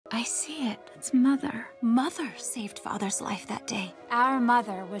I see it. It's Mother. Mother saved Father's life that day. Our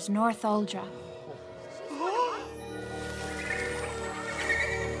mother was Northuldra.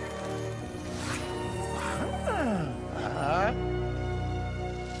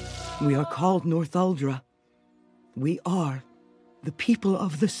 We are called Northuldra. We are the people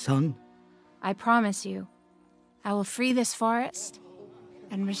of the sun. I promise you, I will free this forest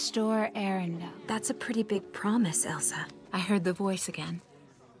and restore Arendelle. That's a pretty big promise, Elsa. I heard the voice again.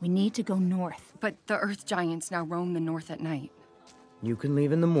 We need to go north. But the Earth Giants now roam the north at night. You can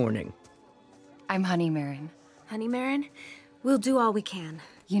leave in the morning. I'm Honeymarin. Honeymarin, we'll do all we can.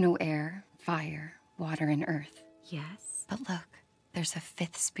 You know air, fire, water, and earth. Yes? But look, there's a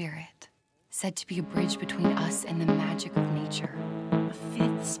fifth spirit, said to be a bridge between us and the magic of nature. A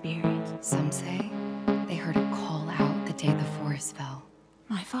fifth spirit. Some say they heard it call out the day the forest fell.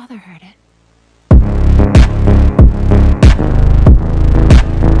 My father heard it.